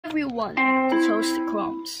everyone to Toast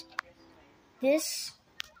Crumbs. This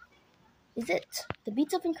is it. The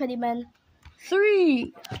Beats of Incrediman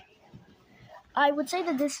 3. I would say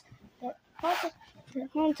that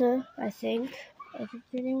Honda, I think the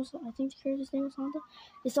character's name was Honda,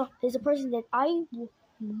 is a person that I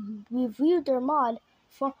reviewed their mod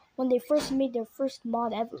from when they first made their first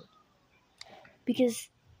mod ever. Because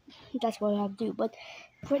that's what I have to do. But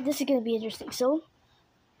this is going to be interesting. So,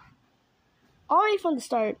 already from the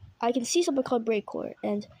start, I can see something called Breakcore,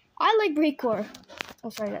 and I like Breakcore.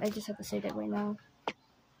 I'm sorry, I just have to say that right now.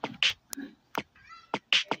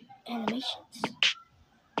 Animations.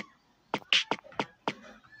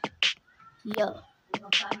 Yo.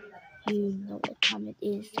 You know what time it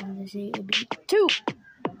is. Time to say a beat 2.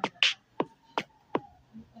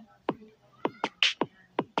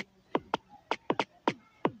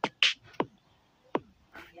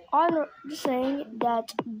 I'm just saying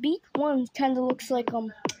that beat 1 kind of looks like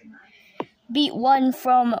beat 1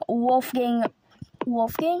 from Wolfgang,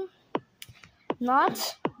 not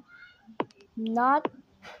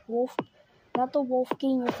the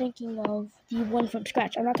Wolfgang you're thinking of, the one from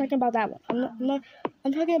scratch. I'm not talking about that one.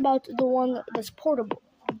 I'm talking about the one that's portable.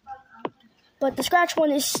 But the scratch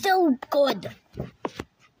one is still good.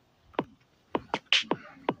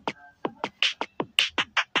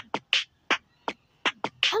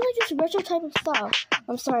 I like this retro type of style.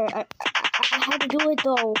 I'm sorry, I had to do it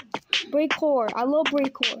though. Breakcore. I love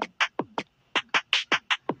Breakcore.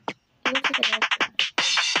 It looks like a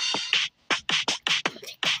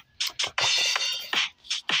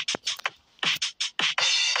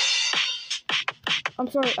I'm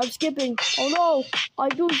sorry, I'm skipping. Oh no! I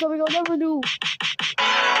do something I'll never do.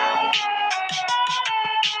 I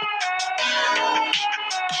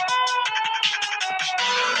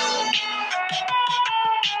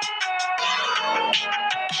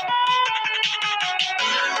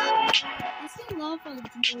still love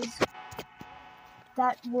videos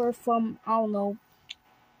that were from, I don't know,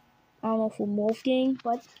 from Wolfgang,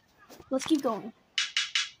 but let's keep going.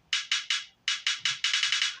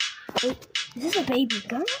 Wait, is this a baby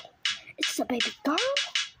girl? It's a baby girl?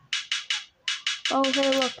 Oh, hey,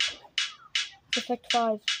 look. It's Effect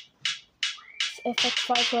 5. It's Effect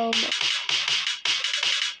 5 from...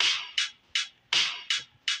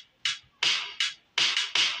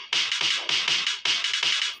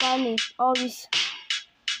 Finally, all these...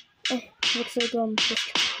 looks like,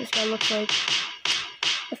 this guy looks like...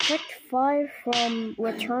 Effect 5 from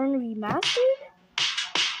Return Remastered?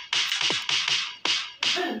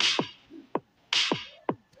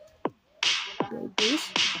 Bass.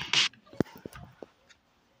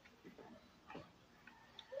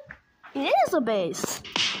 It is a bass.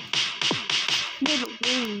 Little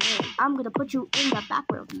green man, I'm gonna put you in the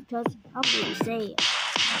background because I'm gonna say it.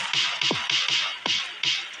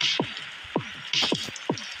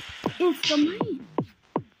 It's the man.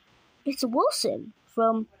 It's Wilson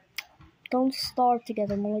from Don't Starve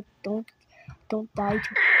Together. No, like, don't die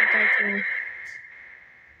to.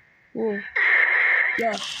 Whoa.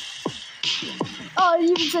 Yeah. Oh, it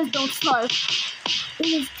even says don't starve. It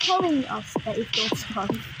is telling us that it don't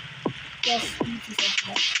starve. Yes, it says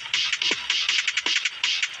that.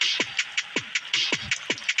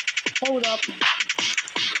 Hold up.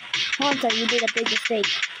 Hunter, you did a big mistake.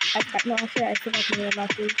 No, actually, I forgot to do it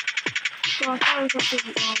last week. So I thought it was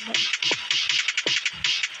something wrong, but...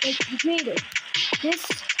 Like, the creator. This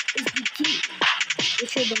is the key. It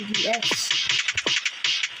should have been the S.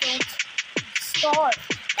 Don't starve.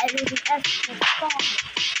 And there's an S for starve.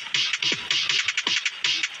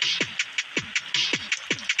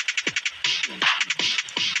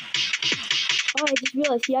 Oh, I just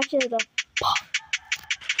realized he actually has a...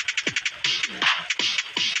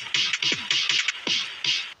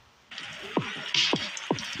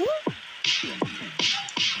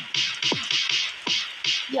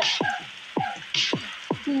 Yeah.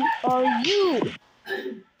 Who are you?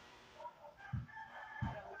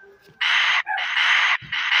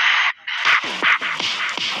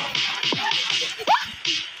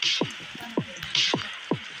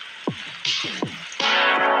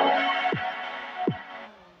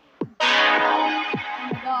 Oh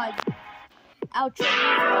my god. Outro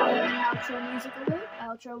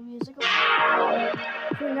music alert.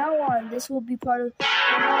 From now on, this will be part of...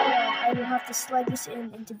 I will have to slide this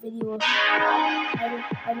into video.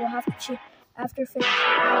 I will have to after finish.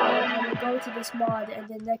 I will go to this mod and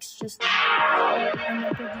then next just and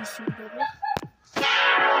then put these two together.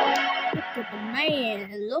 Look at the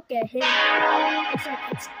man. Look at him. Looks like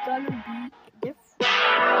it's gonna be different. I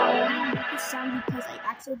didn't make this sound because I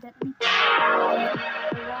accidentally a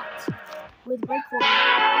lot with Breakcore.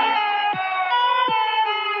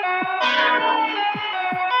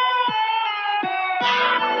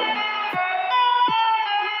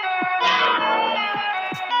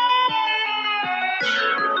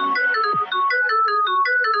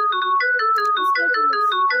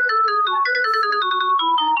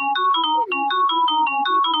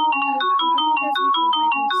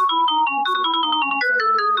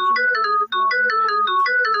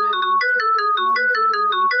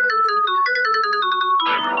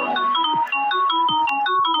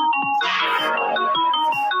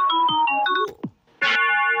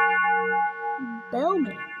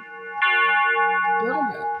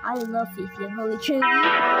 love Fifi and Holy Trinity. I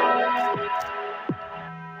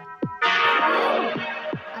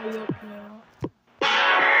love Piano.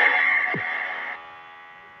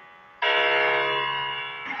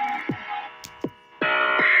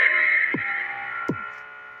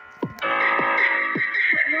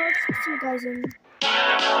 Let's see you guys in.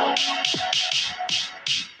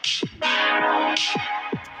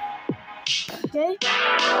 Okay?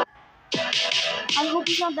 I hope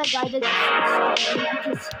he's not that guy that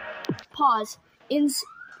because pause.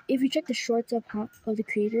 If you check the shorts of the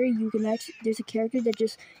creator, you can actually there's a character that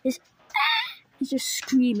just is he's just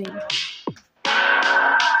screaming.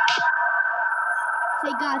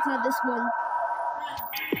 Thank God it's not this one.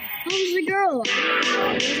 Who's the girl?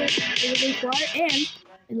 It was a choir, and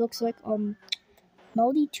it looks like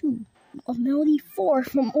Melody 2 or Melody 4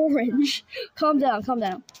 from Orange. Calm down, calm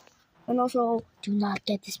down. And also, do not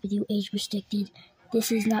get this video age restricted.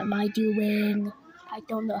 This is not my doing. I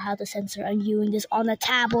don't know how to censor. I'm viewing this on a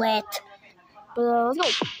tablet. But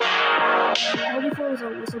let's go. Melody 4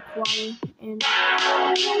 was a choir, and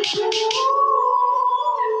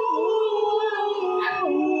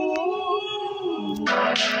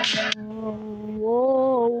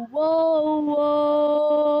whoa, whoa,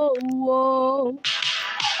 whoa, whoa.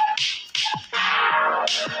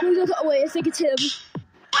 Oh, wait, I think it's him.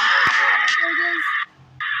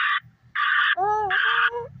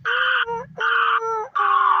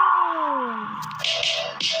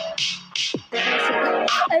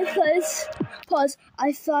 There it is. Pause.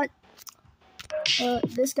 I thought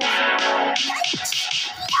this guy.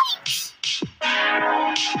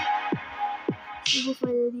 He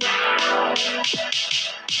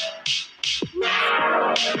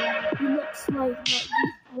looks like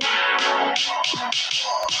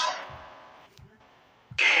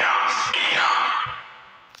chaos.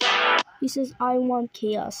 He says, "I want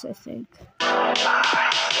chaos." I think.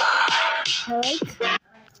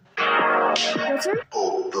 What's her?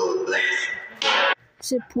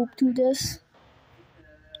 Said poop to this.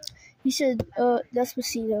 He said,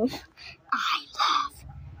 Despacito. I love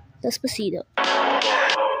Despacito.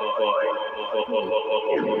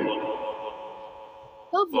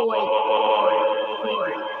 The void.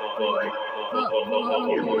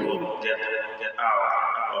 Get out of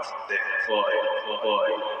the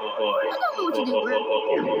void. I don't know what to do, bro.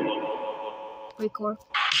 Wait, core.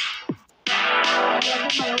 I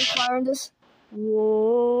put my own fire in this.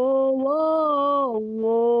 Whoa, whoa,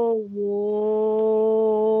 whoa,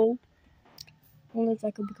 whoa. Only if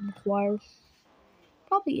I could become a choir.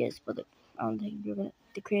 Probably is, but I don't think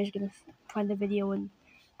the creator's gonna find the video and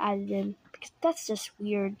add it in, because that's just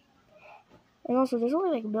weird. And also, there's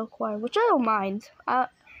only like a male choir, which I don't mind.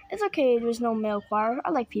 It's okay. There's no male choir.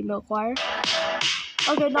 I like female choir.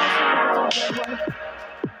 Okay, now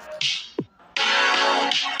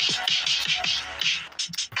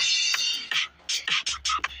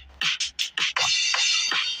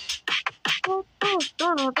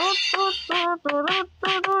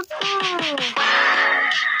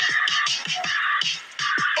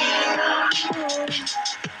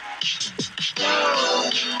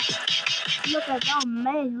look at that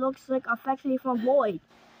man, looks like a factory from Void.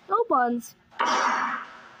 No buns.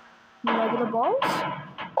 Negative balls?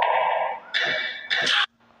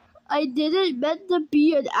 I didn't meant to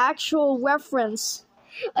be an actual reference.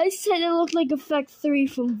 I said it looked like Effect 3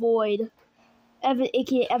 from Void.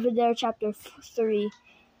 aka Everdare Chapter 3.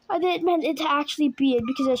 I didn't meant it to actually be it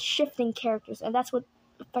because it's shifting characters, and that's what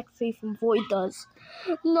Effect 3 from Void does.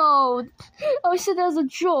 No, I said that as a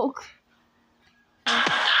joke.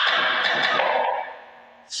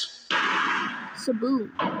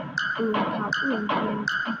 Saboom. Boom, pop, boom, boom,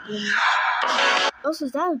 boom. Also,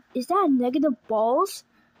 is that negative balls?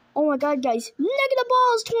 Oh my god, guys. Negative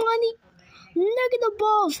balls, 20. Negative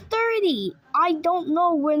balls, 30. I don't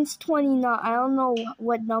know when it's 29. I don't know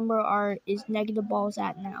what number is negative balls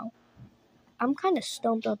at now. I'm kind of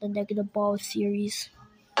stumped on the negative balls series.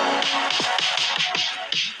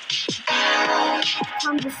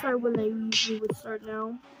 Time to start when I usually would start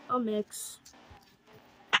now. A mix.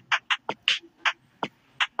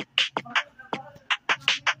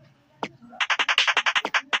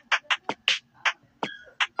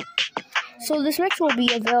 So this mix will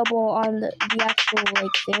be available on the actual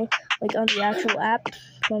thing, on the actual app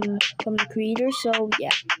from the creator. So yeah.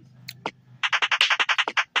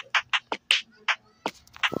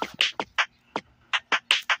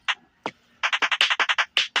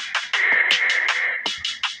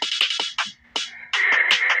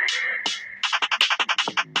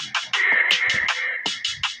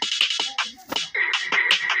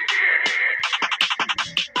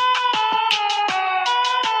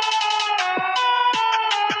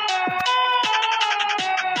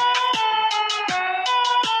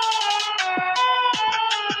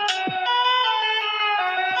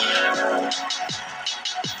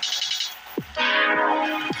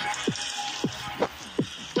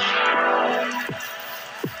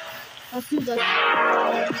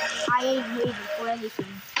 because I ain't waiting for anything.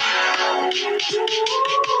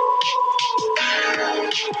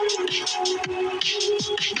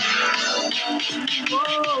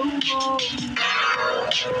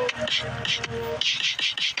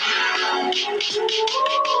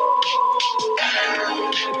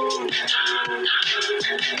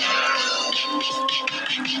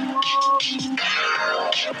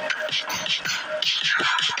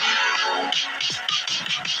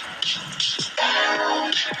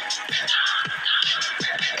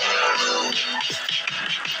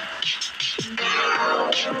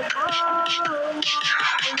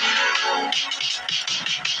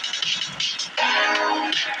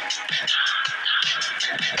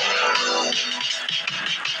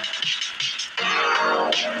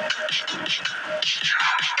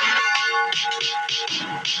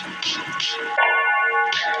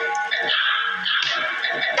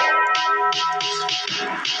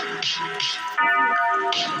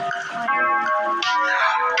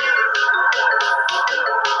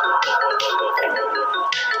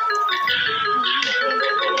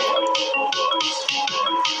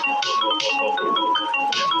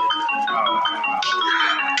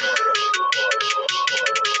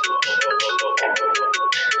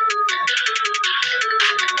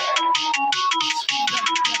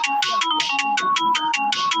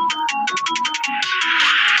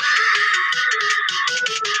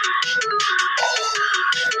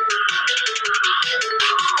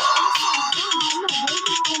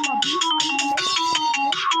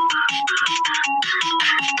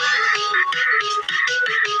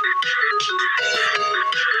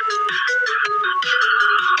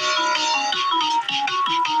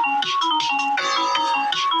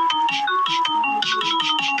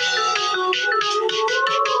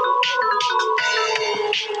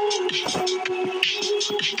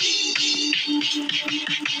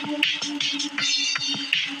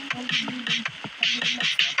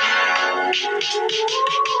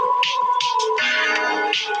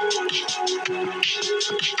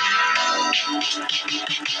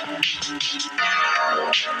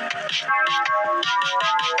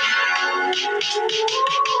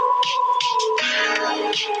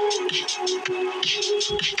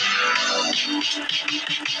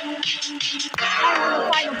 The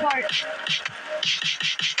final part.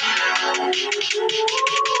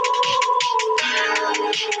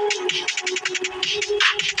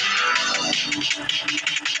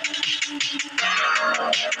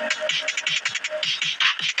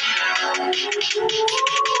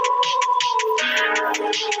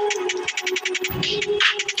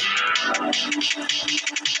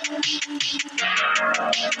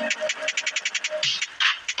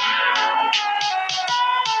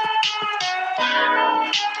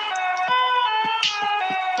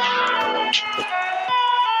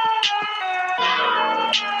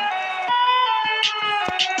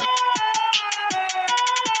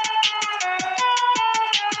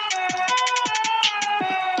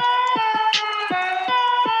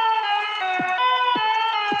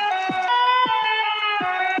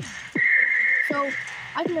 So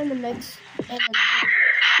I can end the mix and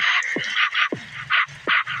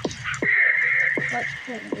but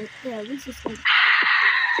yeah, this is like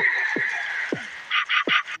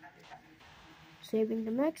saving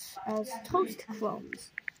the mix as Toast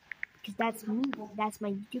Crumbs because that's me. That's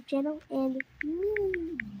my YouTube channel and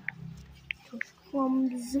me. Toast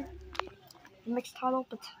Crumbs. The mix title,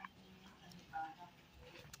 but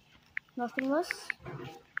nothing less.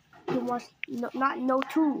 You want no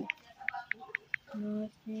two.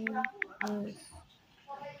 Nothing less.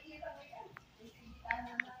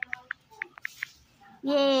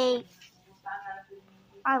 Yay!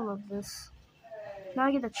 I love this. Now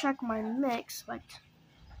I get to check my mix, but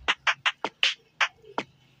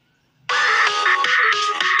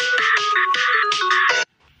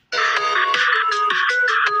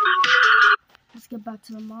let's get back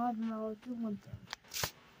to the mod and I'll do one thing.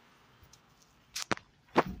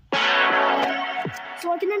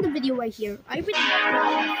 So I can end the video right here. I really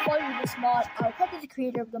had fun with this mod. I'll talk to the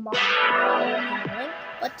creator of the mod in the link,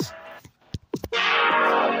 but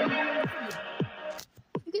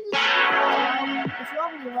you can just if you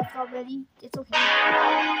already left already, it's okay. I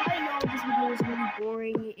know this video is really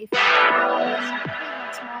boring if it's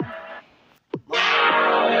mod. I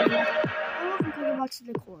love Pretty Much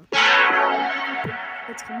the Core.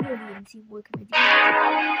 It's community and see what can I do.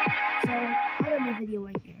 So I'll end the video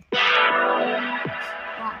right here.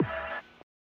 Bye.